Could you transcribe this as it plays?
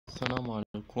السلام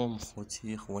عليكم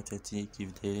خوتي خواتاتي،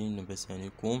 كيف دايرين؟ لاباس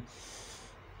عليكم؟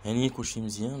 يعني كلشي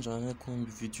مزيان. جانا لكم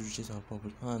بفيديو جديد على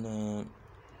انا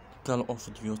كال اوف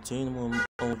ديوتي. المهم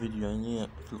اول فيديو يعني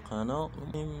في القناه.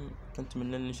 المهم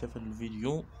كنتمنى اللي شاف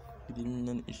الفيديو يدير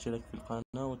لنا الاشتراك في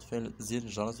القناه وتفعيل زر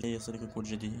الجرس ليصلك كل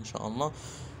جديد ان شاء الله.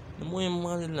 المهم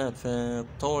غادي نلعب في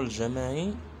الطور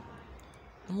الجماعي.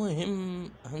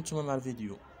 المهم هانتوما مع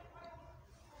الفيديو.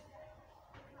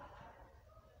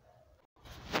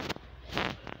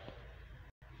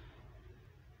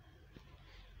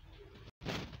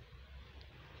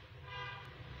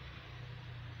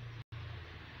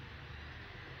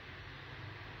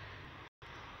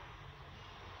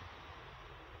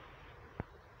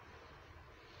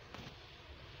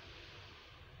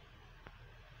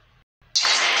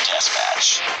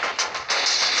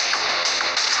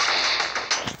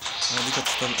 هذه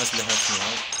كتختار الأسلحة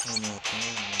فيها.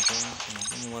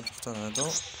 أنا تختار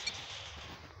هذا.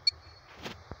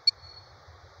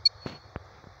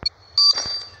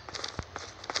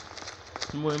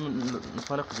 المهم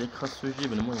الفريق ديالك خاصو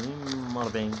يجيب المهم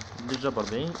 40. اللي جاب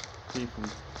 40 كيفوز.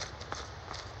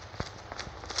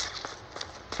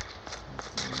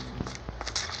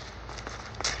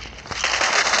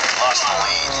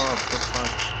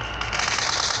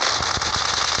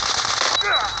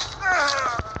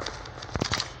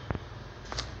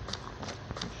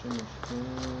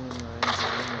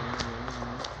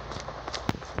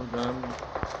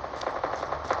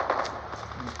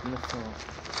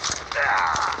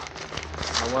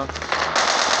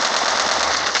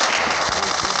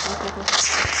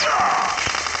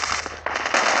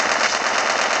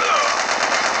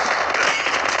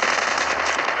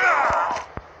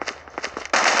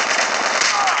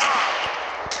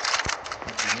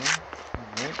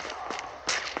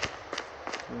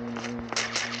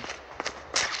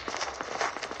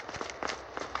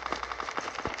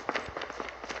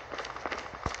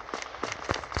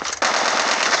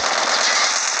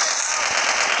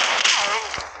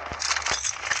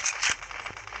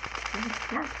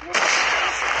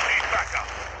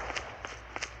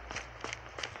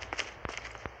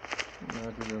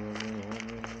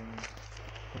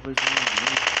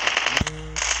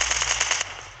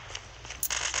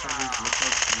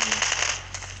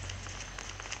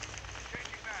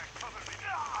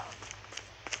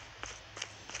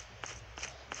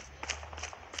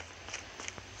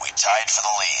 Tied for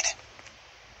the lead.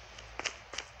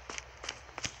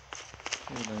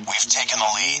 We've taken the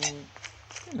lead.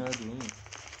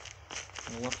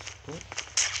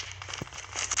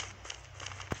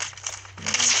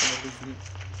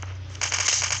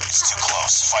 It's too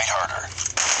close. Fight harder.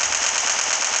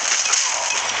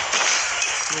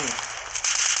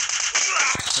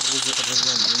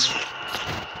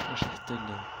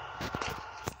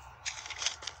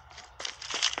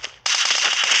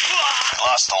 We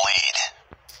lost the lead.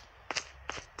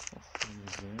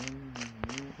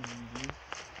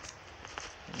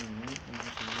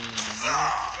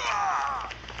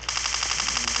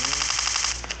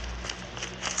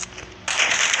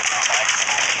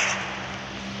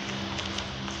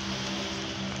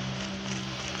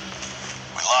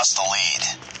 Lost the lead.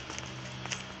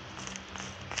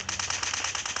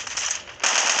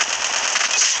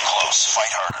 This is close.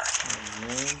 Fight harder.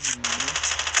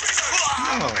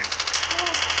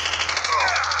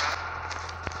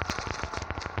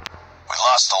 We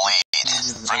lost the lead.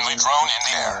 Friendly drone in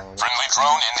the air. Friendly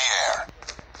drone in the air.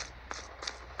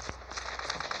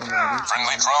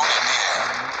 Friendly drone in the air.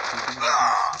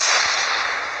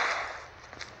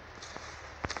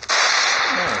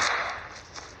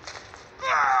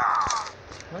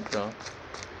 هكا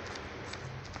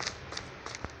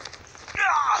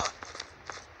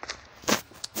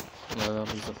لا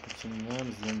بزاف كنا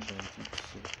مزيان جايين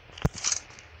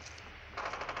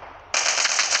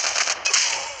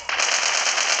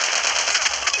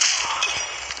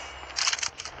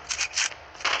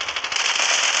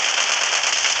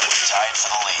Tied for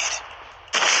the lead.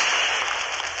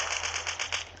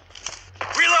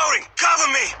 Reloading. Cover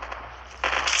me.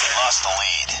 Lost the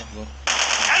lead.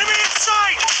 Enemy in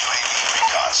sight! UAV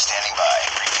recon standing by.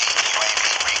 Repeat, UAV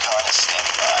recon is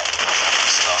standing by.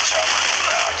 Stealth chopper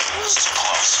inbound. It's too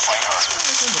close. Fight harder.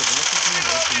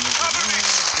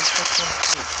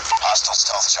 Hostile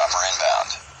stealth chopper inbound.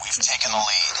 We've taken the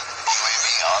lead. UAV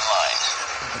online.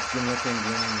 We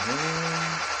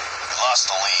lost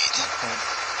the lead.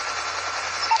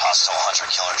 Hostile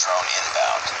hunter-killer drone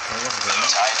inbound.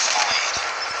 Tied for the lead.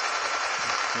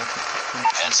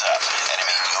 Heads up.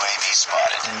 Enemy UAV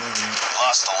spotted. We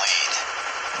lost the lead.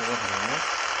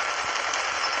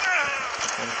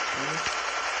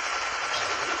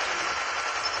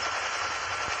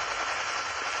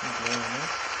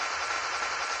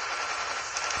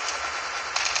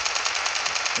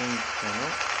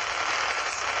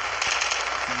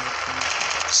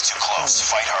 It's too close.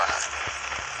 Fight harder.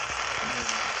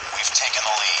 We've taken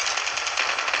the lead.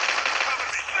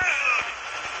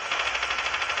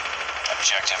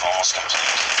 Objective almost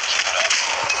complete. Keep it up.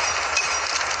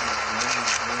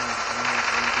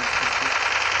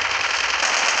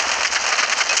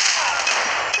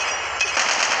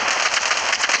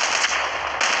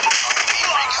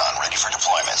 Recon ready for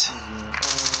deployment.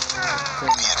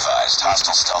 Be advised,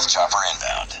 hostile stealth chopper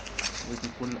inbound.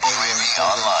 UAV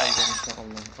online.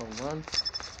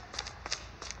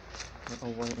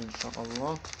 الأول إن شاء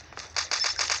الله.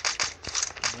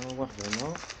 واحد هنا.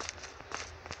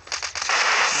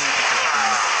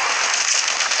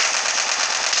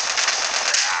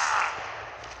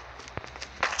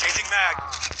 Changing mag.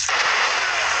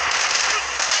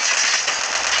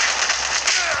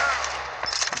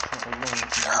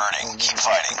 They're hurting. Keep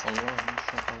fighting. إن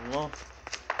شاء الله.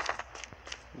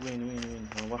 وين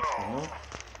ها واحد هنا.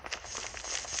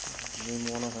 زين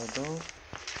ورا هذا.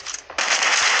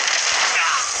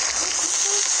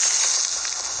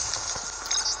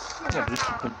 ما بغيتش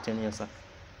يكون الثاني يا صاحبي.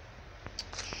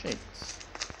 شيت.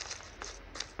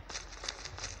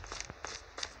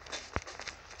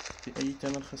 بأي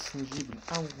ثمن خاص نجيب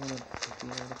الأول.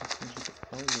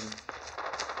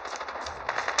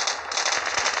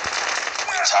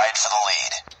 Tied for the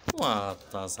lead.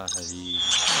 واطا صاحبي.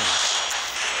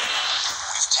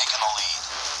 We've taken the lead.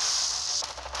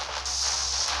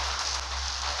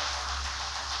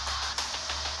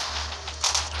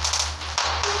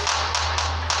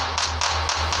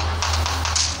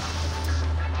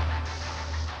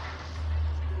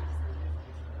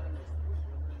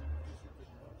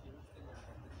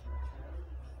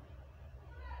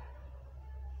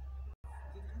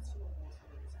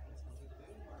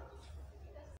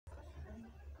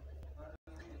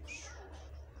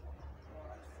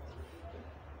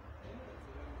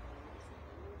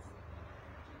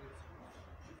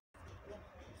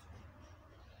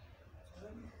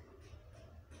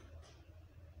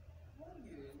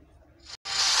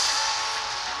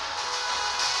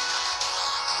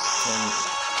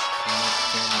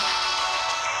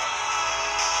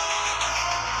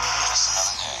 Just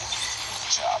another day.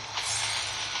 Good job.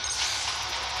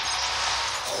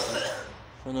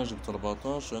 أنا جبت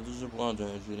 14 هذا جاب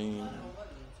 21.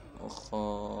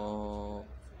 أخا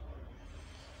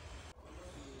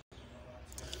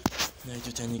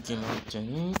نعيدو تاني كيما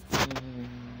عاوتاني.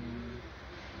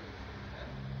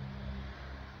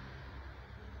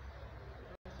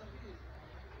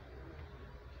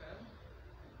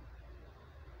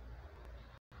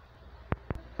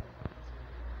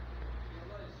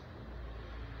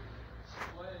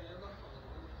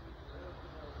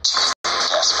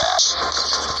 Deathmatch.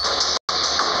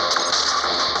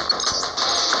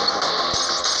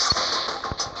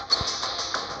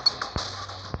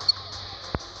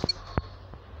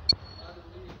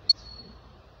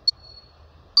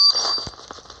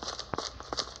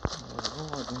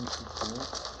 غادي نشوفو.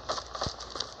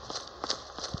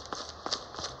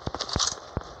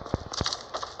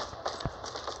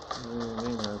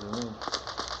 وين هادو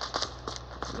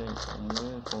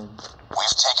وينكم.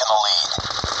 We've taken the lead.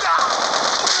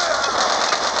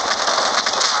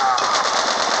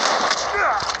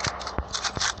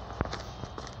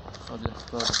 غادي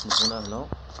نختار نبغينا هنا.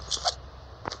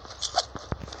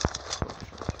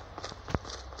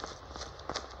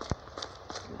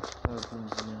 هادو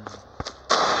مزيان.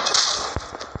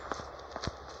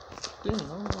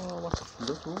 شتينا واحد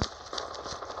خلاتو.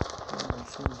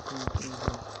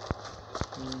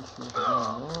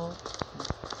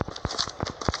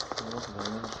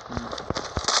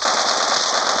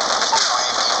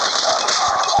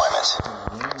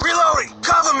 Reloading!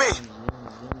 Cover me!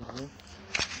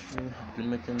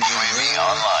 بالمكان UAV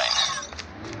online.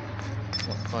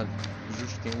 وقال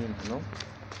جوج كاينين هنا.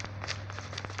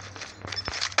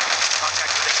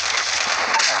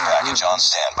 Care package on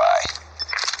standby.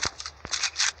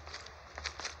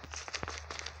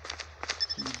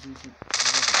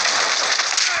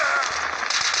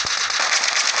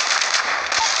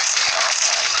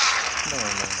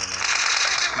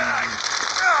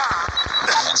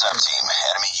 Heads up, team.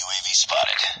 Enemy UAV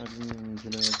spotted.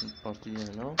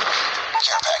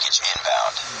 Care package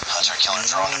inbound. Hunter-killer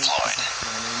drone deployed.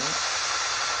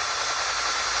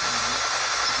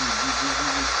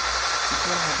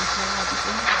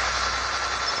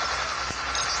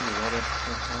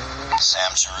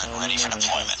 SAM turret ready for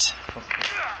deployment.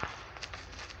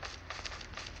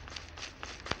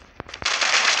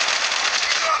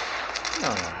 لا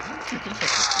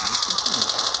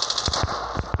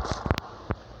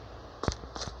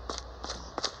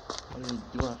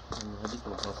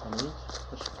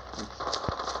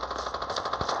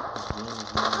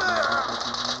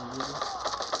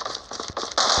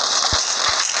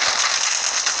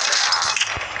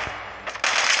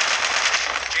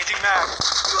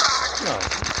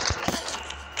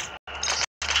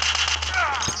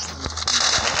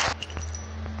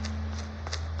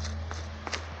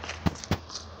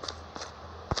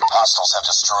Hostiles have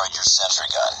destroyed your sentry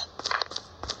gun.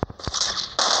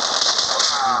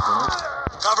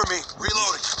 Cover me.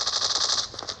 Reloading.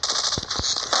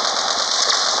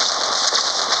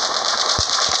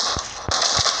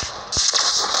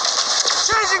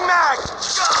 Changing mag.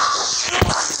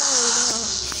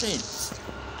 Shit.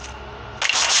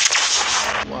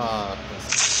 واو.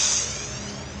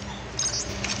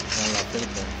 يلا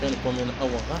فينكم من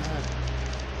أوغاد.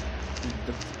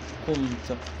 بدكم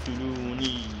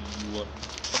تقتلوني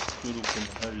وأقتلكم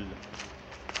هلا.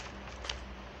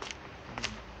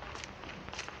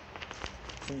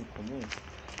 فينكم وين؟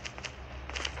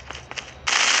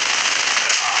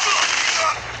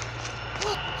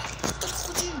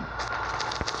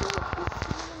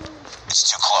 It's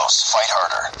too close. Fight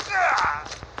harder.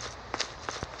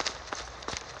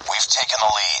 We've taken the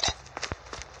lead.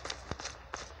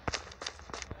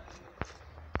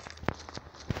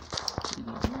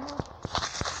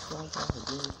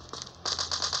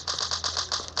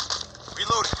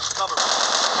 Reloading. Cover.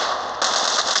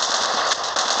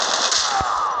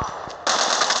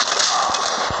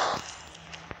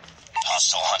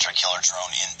 Hostile hunter-killer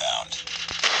drone inbound.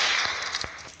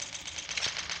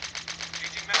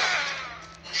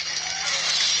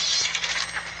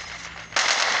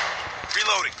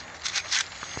 Reloading.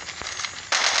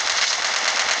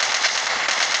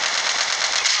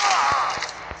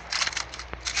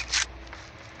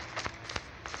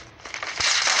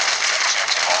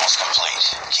 Objective almost complete.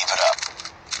 Keep it up.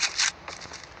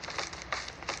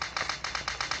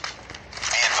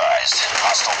 Be advised,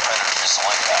 hostile predator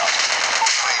missile inbound.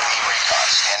 UAV recon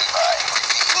standing by.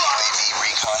 Repeat, UAV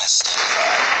recon is standing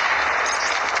by.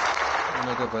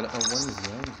 أنا دابا الأول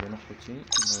مزيان أخوتي،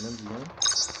 أنا مزيان.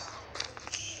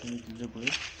 شنو اللي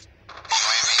بغيت؟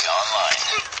 UAV online.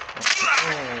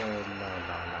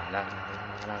 لا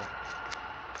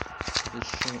هذا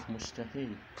الشيء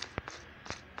مستحيل.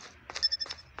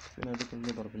 فين هذاك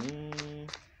اللي ضربني؟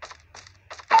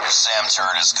 Your SAM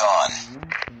turret is gone.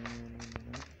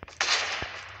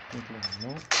 نطلع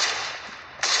هنا.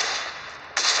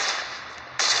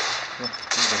 واحد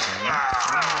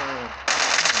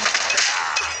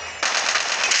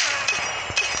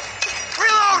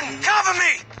Reloading! Cover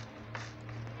me!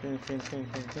 فين زيد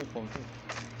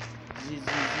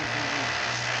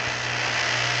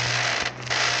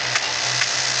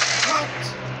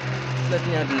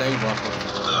ثلاثني هاد اللعيبة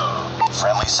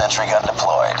Friendly sentry gun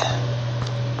deployed.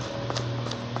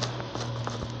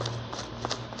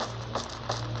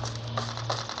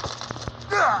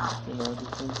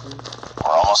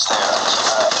 We're almost there. Keep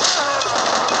it up.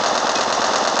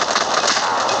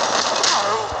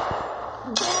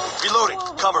 Reloading.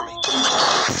 Cover me.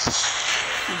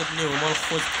 نبنيو هما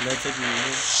الخوت ثلاثة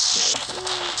ديالهم.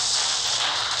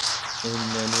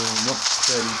 إنني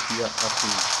محترف يا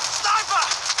أخي.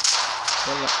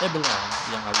 يلا ابلع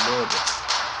يا عوابة.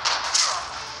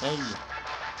 هيا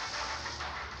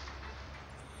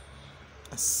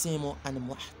السيمو. أنا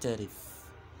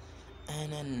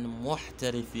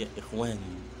محترف يا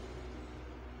إخواني.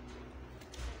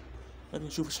 غادي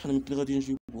نشوف شحال من كلي غادي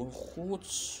نجيبو الخوت.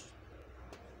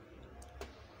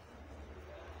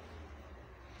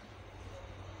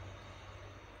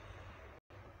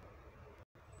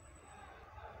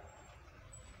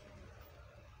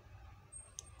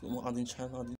 غادي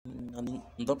شحال غادي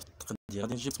نضرب التقدير.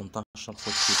 غادي نجيب 18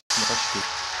 خوت. 18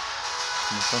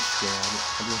 كيلو يعني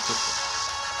غادي نشوف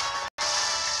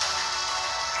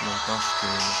 18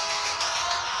 كيلو.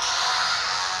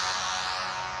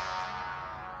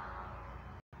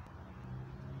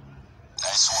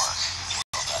 Nice work.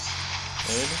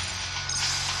 Well done.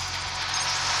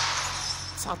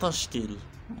 19 كيلو.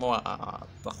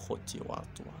 واط اخوتي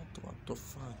واط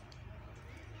فان.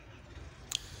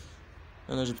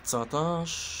 انا جبت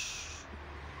 19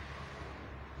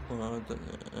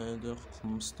 وهذا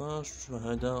 15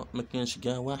 وهذا ما كاينش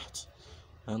كاع واحد.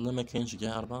 هذا ما كاينش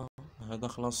كاع 4. هذا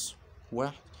خلاص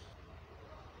واحد.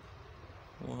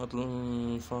 وهذا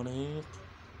الفريق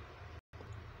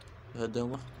هذا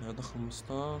واحد. هذا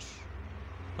 15.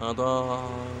 هذا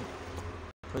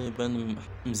تقريبا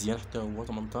مزيان حتى هو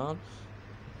 18.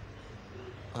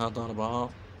 هذا 4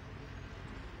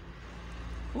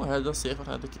 وهذا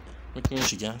 0. هذا ما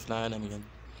كاينش كاع في العالم يعني.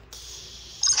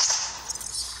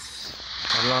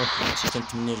 والله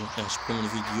كنتمنى يعجبكم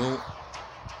الفيديو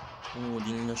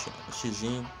ودينا شي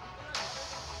جيم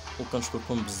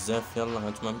وكنشكركم بزاف. يلا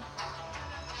هانتوما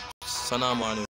السلام عليكم.